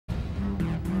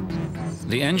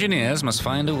The engineers must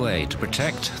find a way to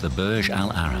protect the Burj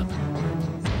al Arab.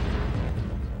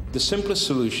 The simplest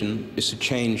solution is to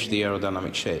change the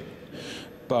aerodynamic shape,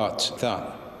 but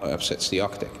that upsets the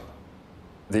architect.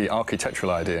 The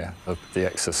architectural idea of the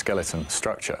exoskeleton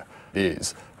structure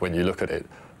is, when you look at it,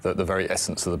 the very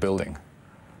essence of the building.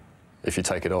 If you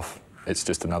take it off, it's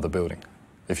just another building.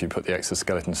 If you put the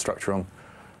exoskeleton structure on,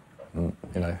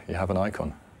 you have an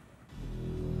icon.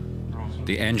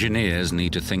 The engineers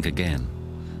need to think again.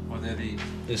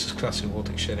 This is classic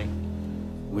vortex shedding.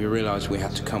 We realized we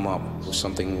had to come up with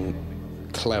something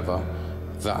clever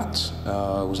that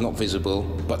was not visible,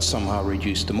 but somehow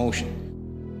reduced the motion.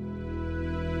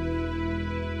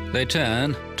 They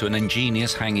turn to an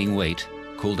ingenious hanging weight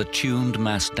called a tuned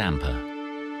mast damper.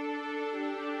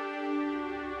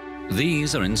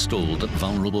 These are installed at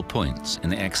vulnerable points in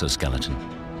the exoskeleton.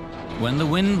 When the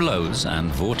wind blows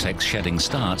and vortex shedding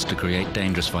starts to create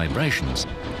dangerous vibrations,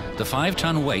 the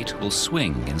 5-ton weight will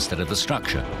swing instead of the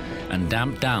structure and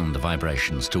damp down the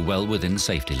vibrations to well within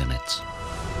safety limits.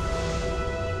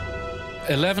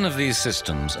 11 of these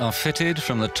systems are fitted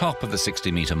from the top of the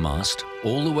 60-meter mast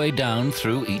all the way down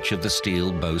through each of the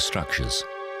steel bow structures.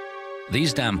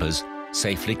 These dampers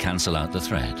safely cancel out the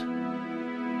threat.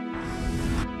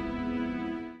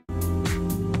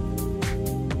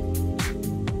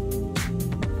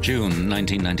 June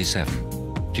 1997.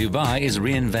 Dubai is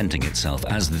reinventing itself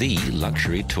as the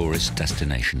luxury tourist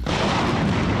destination.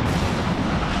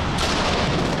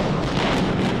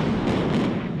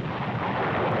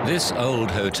 This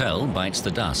old hotel bites the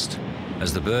dust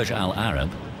as the Burj al Arab,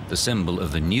 the symbol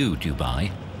of the new Dubai,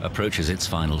 approaches its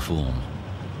final form.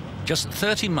 Just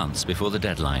 30 months before the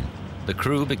deadline, the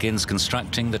crew begins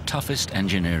constructing the toughest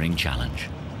engineering challenge.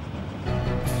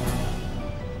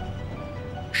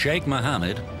 Sheikh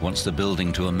Mohammed wants the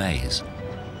building to amaze,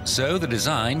 so the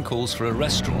design calls for a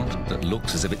restaurant that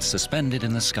looks as if it's suspended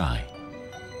in the sky.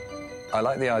 I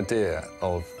like the idea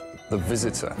of the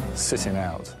visitor sitting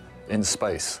out in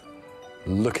space,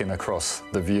 looking across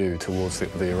the view towards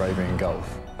the Arabian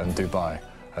Gulf and Dubai,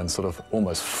 and sort of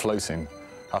almost floating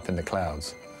up in the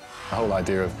clouds. The whole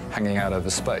idea of hanging out over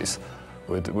space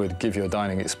would give you a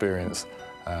dining experience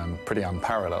pretty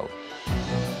unparalleled.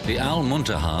 The Al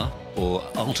Muntaha, or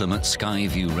Ultimate Sky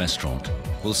View Restaurant,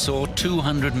 will soar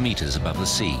 200 meters above the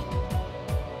sea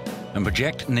and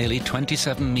project nearly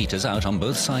 27 meters out on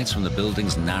both sides from the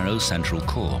building's narrow central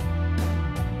core.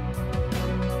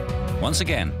 Once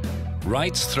again,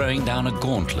 Wright's throwing down a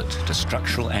gauntlet to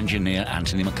structural engineer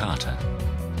Anthony McCarter.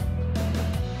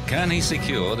 Can he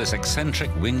secure this eccentric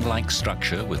wing-like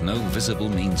structure with no visible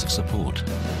means of support?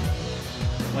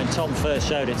 When Tom first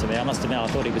showed it to me, I must admit I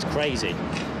thought he was crazy.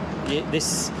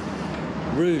 This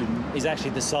room is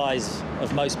actually the size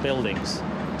of most buildings,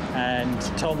 and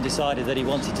Tom decided that he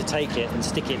wanted to take it and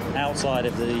stick it outside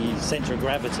of the centre of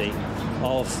gravity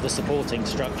of the supporting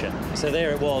structure. So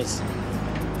there it was,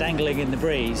 dangling in the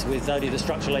breeze with only the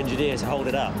structural engineer to hold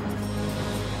it up.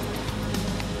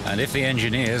 And if the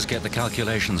engineers get the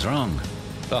calculations wrong,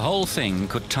 the whole thing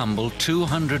could tumble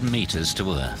 200 meters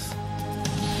to Earth.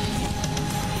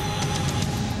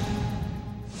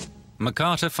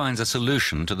 McCarter finds a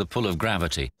solution to the pull of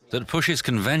gravity that pushes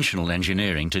conventional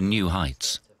engineering to new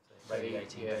heights.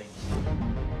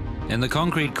 In the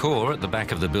concrete core at the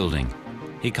back of the building,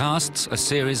 he casts a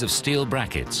series of steel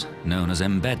brackets known as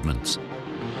embedments.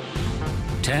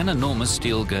 10 enormous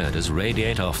steel girders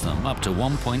radiate off them up to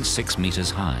 1.6 meters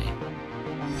high.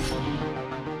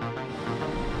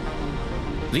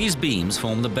 These beams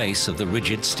form the base of the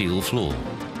rigid steel floor.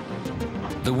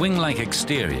 The wing-like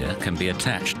exterior can be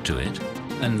attached to it,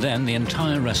 and then the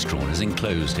entire restaurant is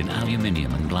enclosed in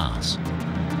aluminium and glass.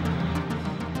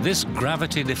 This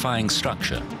gravity-defying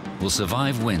structure will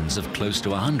survive winds of close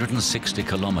to 160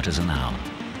 kilometers an hour.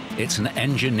 It's an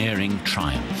engineering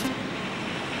triumph.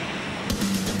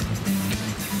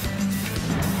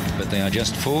 But they are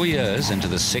just 4 years into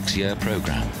the 6-year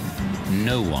program.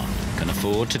 No one can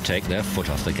afford to take their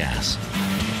foot off the gas.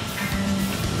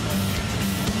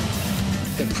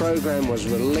 The program was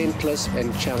relentless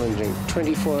and challenging.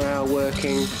 24-hour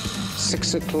working,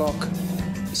 6 o'clock,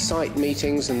 site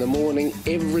meetings in the morning,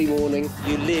 every morning.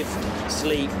 You live,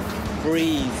 sleep,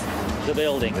 breathe the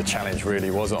building. The challenge really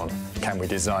was on, can we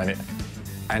design it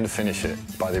and finish it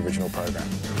by the original program?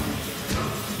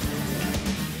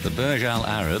 The Burj al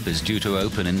Arab is due to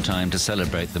open in time to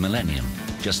celebrate the millennium,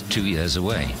 just 2 years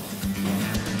away.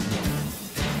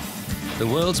 The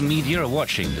world's media are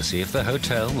watching to see if the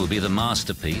hotel will be the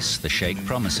masterpiece the Sheikh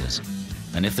promises,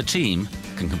 and if the team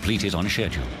can complete it on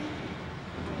schedule.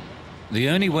 The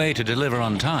only way to deliver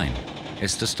on time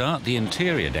is to start the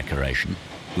interior decoration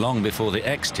long before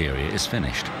the exterior is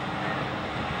finished.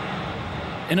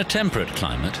 In a temperate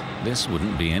climate, this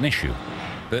wouldn't be an issue,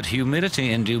 but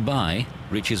humidity in Dubai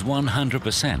reaches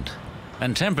 100%,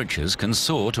 and temperatures can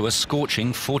soar to a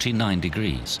scorching 49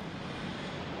 degrees.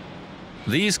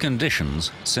 These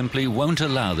conditions simply won't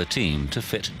allow the team to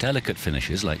fit delicate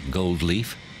finishes like gold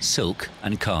leaf, silk,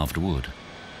 and carved wood.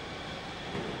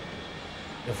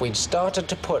 If we'd started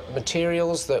to put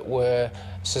materials that were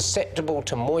susceptible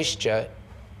to moisture,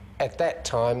 at that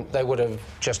time they would have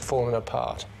just fallen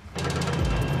apart.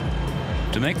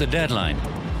 To make the deadline,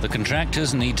 the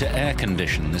contractors need to air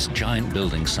condition this giant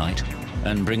building site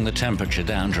and bring the temperature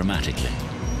down dramatically.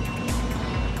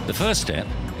 The first step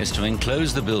is to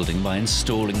enclose the building by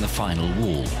installing the final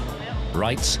wall,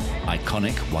 Wright's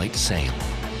iconic white sail.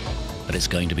 But it's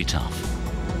going to be tough.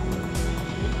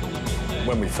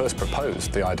 When we first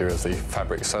proposed the idea of the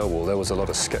fabric sail wall, there was a lot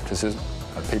of skepticism,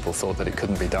 and people thought that it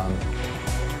couldn't be done.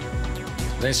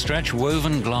 They stretch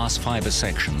woven glass fiber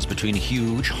sections between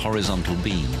huge horizontal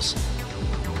beams.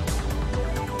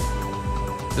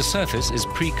 The surface is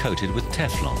pre-coated with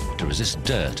Teflon to resist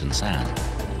dirt and sand.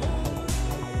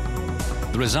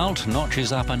 The result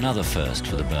notches up another first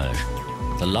for the Burj,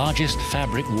 the largest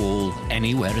fabric wall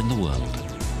anywhere in the world.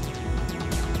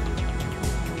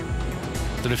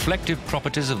 The reflective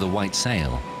properties of the white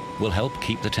sail will help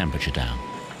keep the temperature down.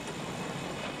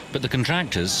 But the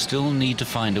contractors still need to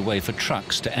find a way for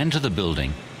trucks to enter the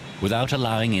building without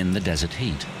allowing in the desert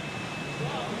heat.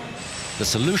 The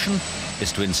solution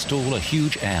is to install a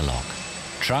huge airlock.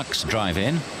 Trucks drive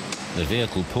in, the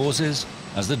vehicle pauses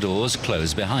as the doors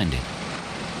close behind it.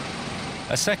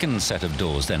 A second set of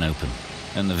doors then open,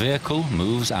 and the vehicle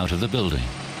moves out of the building.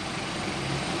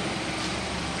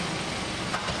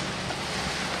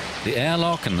 The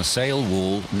airlock and the sail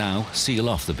wall now seal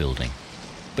off the building.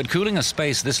 But cooling a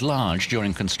space this large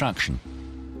during construction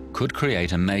could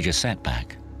create a major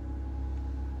setback.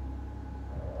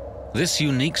 This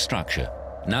unique structure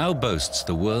now boasts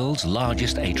the world's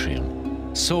largest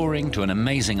atrium, soaring to an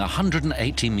amazing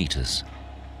 180 meters.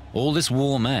 All this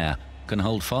warm air can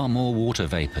hold far more water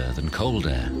vapor than cold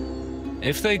air.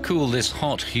 If they cool this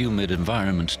hot, humid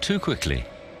environment too quickly,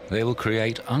 they will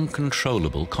create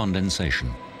uncontrollable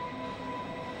condensation.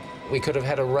 We could have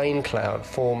had a rain cloud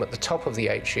form at the top of the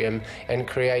atrium and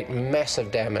create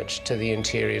massive damage to the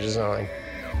interior design.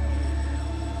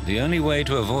 The only way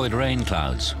to avoid rain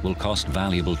clouds will cost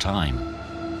valuable time.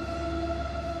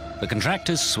 The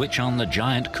contractors switch on the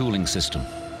giant cooling system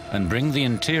and bring the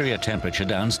interior temperature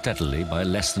down steadily by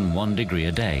less than 1 degree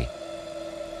a day.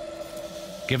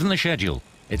 Given the schedule,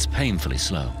 it's painfully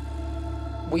slow.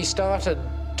 We started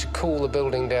to cool the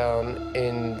building down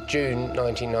in June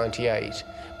 1998.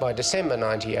 By December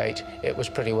 98, it was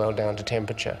pretty well down to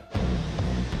temperature.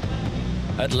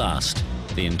 At last,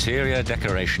 the interior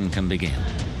decoration can begin.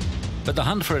 But the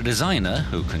hunt for a designer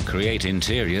who can create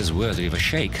interiors worthy of a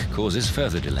sheikh causes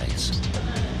further delays.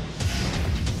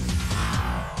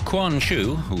 Quan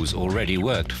Chu, who's already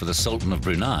worked for the Sultan of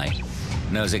Brunei,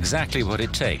 knows exactly what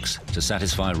it takes to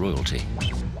satisfy royalty.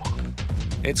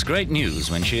 It's great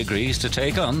news when she agrees to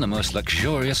take on the most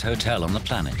luxurious hotel on the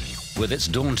planet, with its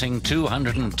daunting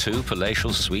 202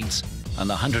 palatial suites and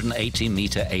the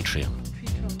 180-meter atrium.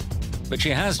 But she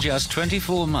has just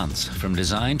 24 months from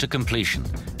design to completion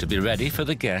to be ready for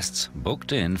the guests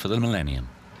booked in for the millennium.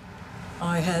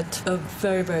 I had a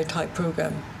very, very tight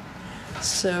program.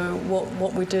 So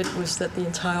what we did was that the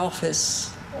entire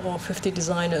office, all 50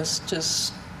 designers,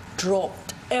 just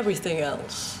dropped everything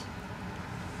else.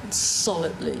 And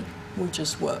solidly, we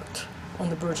just worked on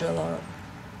the Burj al Arab.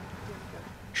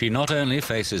 She not only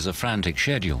faces a frantic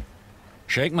schedule,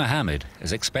 Sheikh Mohammed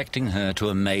is expecting her to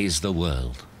amaze the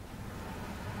world.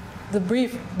 The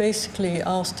brief basically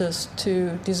asked us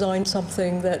to design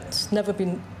something that's never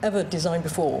been ever designed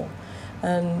before,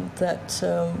 and that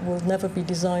will never be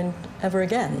designed ever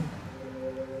again.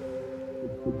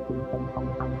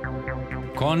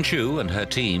 Quan Chu and her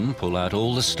team pull out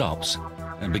all the stops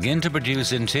and begin to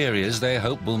produce interiors they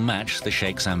hope will match the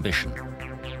Sheikh's ambition.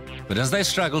 But as they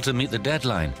struggle to meet the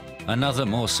deadline, another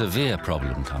more severe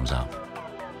problem comes up.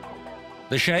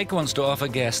 The Sheikh wants to offer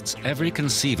guests every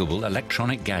conceivable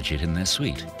electronic gadget in their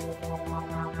suite.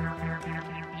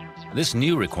 This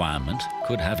new requirement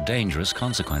could have dangerous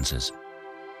consequences.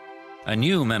 A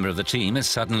new member of the team is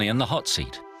suddenly in the hot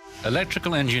seat.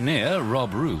 Electrical engineer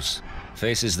Rob Roos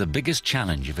faces the biggest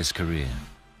challenge of his career.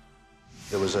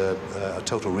 There was a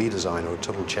total redesign or a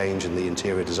total change in the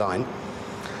interior design,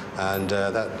 and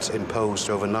that imposed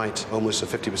overnight almost a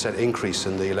 50% increase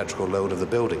in the electrical load of the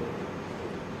building.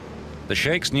 The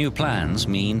Sheikh's new plans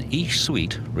mean each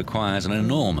suite requires an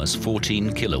enormous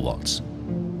 14 kilowatts.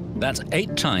 That's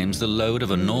 8 times the load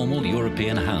of a normal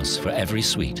European house for every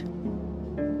suite.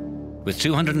 With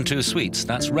 202 suites,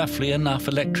 that's roughly enough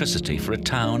electricity for a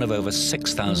town of over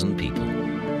 6,000 people.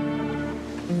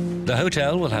 The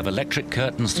hotel will have electric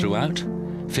curtains throughout,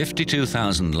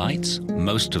 52,000 lights,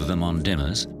 most of them on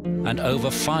dimmers, and over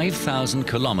 5,000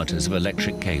 kilometers of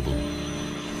electric cable.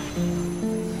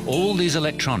 All these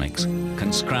electronics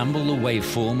can scramble the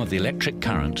waveform of the electric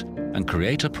current and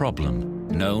create a problem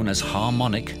known as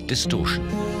harmonic distortion.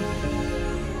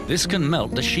 This can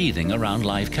melt the sheathing around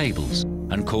live cables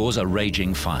and cause a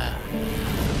raging fire.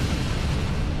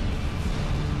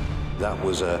 That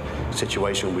was a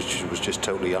situation which was just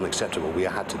totally unacceptable. We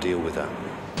had to deal with that.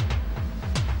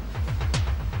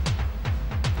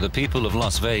 The people of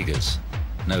Las Vegas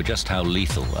know just how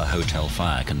lethal a hotel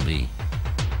fire can be.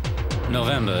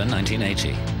 November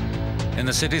 1980. In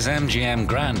the city's MGM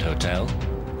Grand Hotel,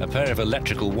 a pair of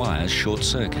electrical wires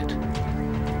short-circuit.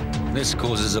 This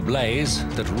causes a blaze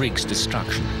that wreaks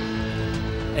destruction.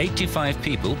 85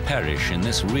 people perish in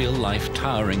this real-life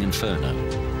towering inferno,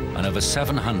 and over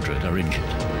 700 are injured.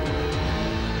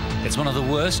 It's one of the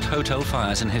worst hotel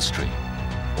fires in history,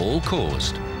 all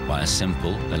caused by a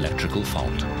simple electrical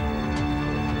fault.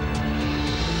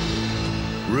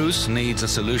 Roos needs a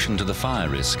solution to the fire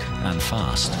risk, and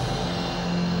fast.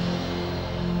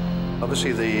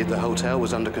 Obviously, the hotel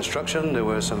was under construction. There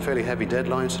were some fairly heavy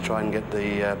deadlines to try and get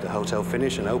the hotel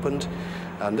finished and opened,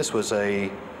 and this was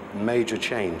a major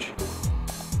change.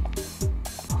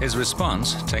 His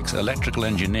response takes electrical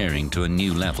engineering to a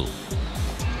new level.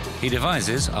 He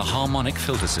devises a harmonic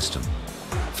filter system.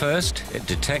 First, it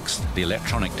detects the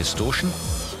electronic distortion,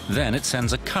 then it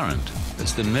sends a current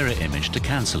that's the mirror image to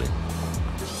cancel it.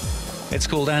 It's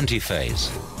called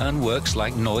antiphase and works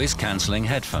like noise-cancelling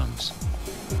headphones.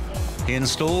 He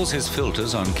installs his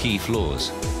filters on key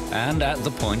floors and at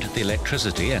the point the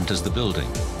electricity enters the building.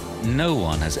 No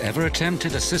one has ever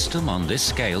attempted a system on this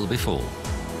scale before.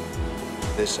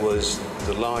 This was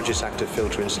the largest active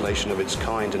filter installation of its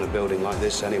kind in a building like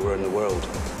this anywhere in the world.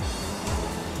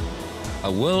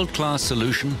 A world-class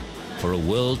solution for a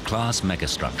world-class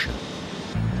megastructure.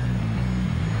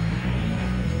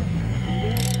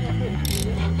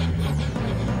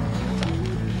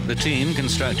 The team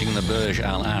constructing the Burj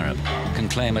al Arab can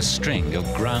claim a string of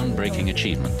groundbreaking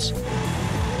achievements.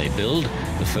 They build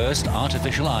the first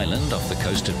artificial island off the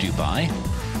coast of Dubai,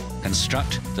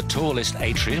 construct the tallest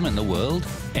atrium in the world,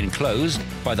 enclosed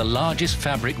by the largest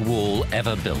fabric wall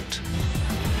ever built.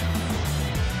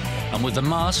 And with the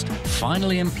mast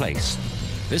finally in place,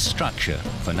 this structure,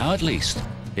 for now at least,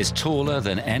 is taller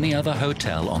than any other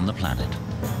hotel on the planet.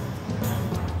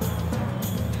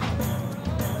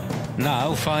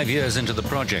 Now, 5 years into the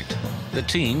project, the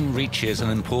team reaches an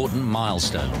important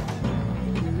milestone.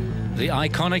 The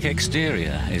iconic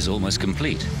exterior is almost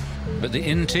complete, but the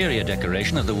interior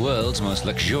decoration of the world's most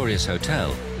luxurious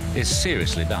hotel is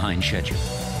seriously behind schedule.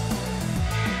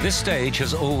 This stage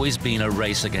has always been a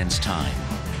race against time.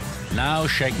 Now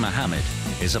Sheikh Mohammed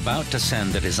is about to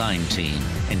send the design team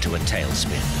into a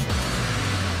tailspin.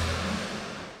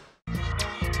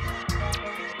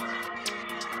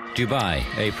 Dubai,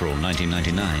 April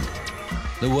 1999.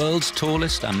 The world's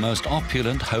tallest and most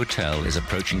opulent hotel is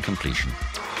approaching completion.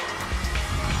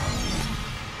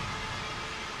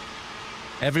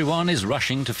 Everyone is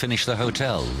rushing to finish the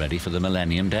hotel, ready for the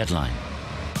millennium deadline.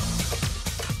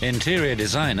 Interior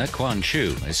designer Quan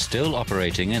Chu is still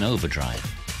operating in overdrive.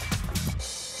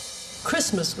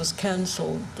 Christmas was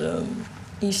cancelled,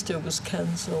 Easter was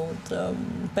cancelled,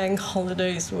 bank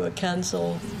holidays were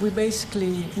cancelled. We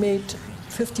basically made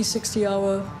 50,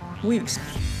 60-hour weeks.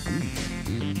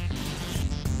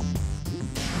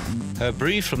 Her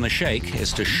brief from the Sheikh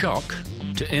is to shock,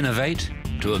 to innovate,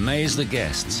 to amaze the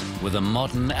guests with a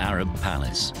modern Arab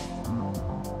palace.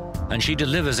 And she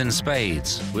delivers in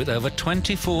spades with over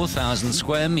 24,000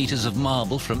 square meters of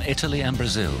marble from Italy and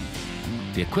Brazil,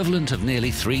 the equivalent of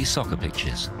nearly 3 soccer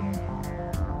pitches.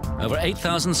 Over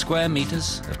 8,000 square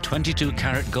meters of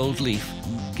 22-carat gold leaf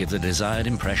give the desired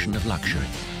impression of luxury.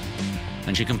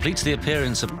 And she completes the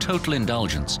appearance of total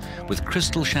indulgence with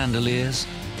crystal chandeliers,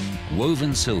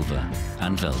 woven silver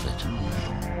and velvet.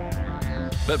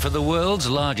 But for the world's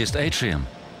largest atrium,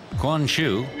 Quan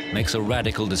Chu makes a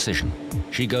radical decision.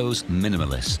 She goes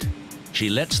minimalist. She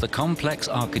lets the complex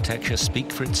architecture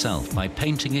speak for itself by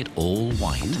painting it all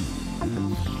white.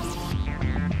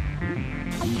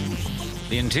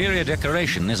 The interior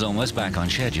decoration is almost back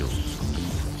on schedule.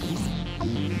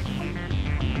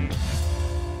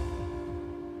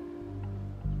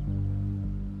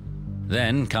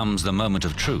 Then comes the moment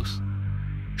of truth.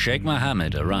 Sheikh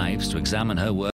Mohammed arrives to examine her work.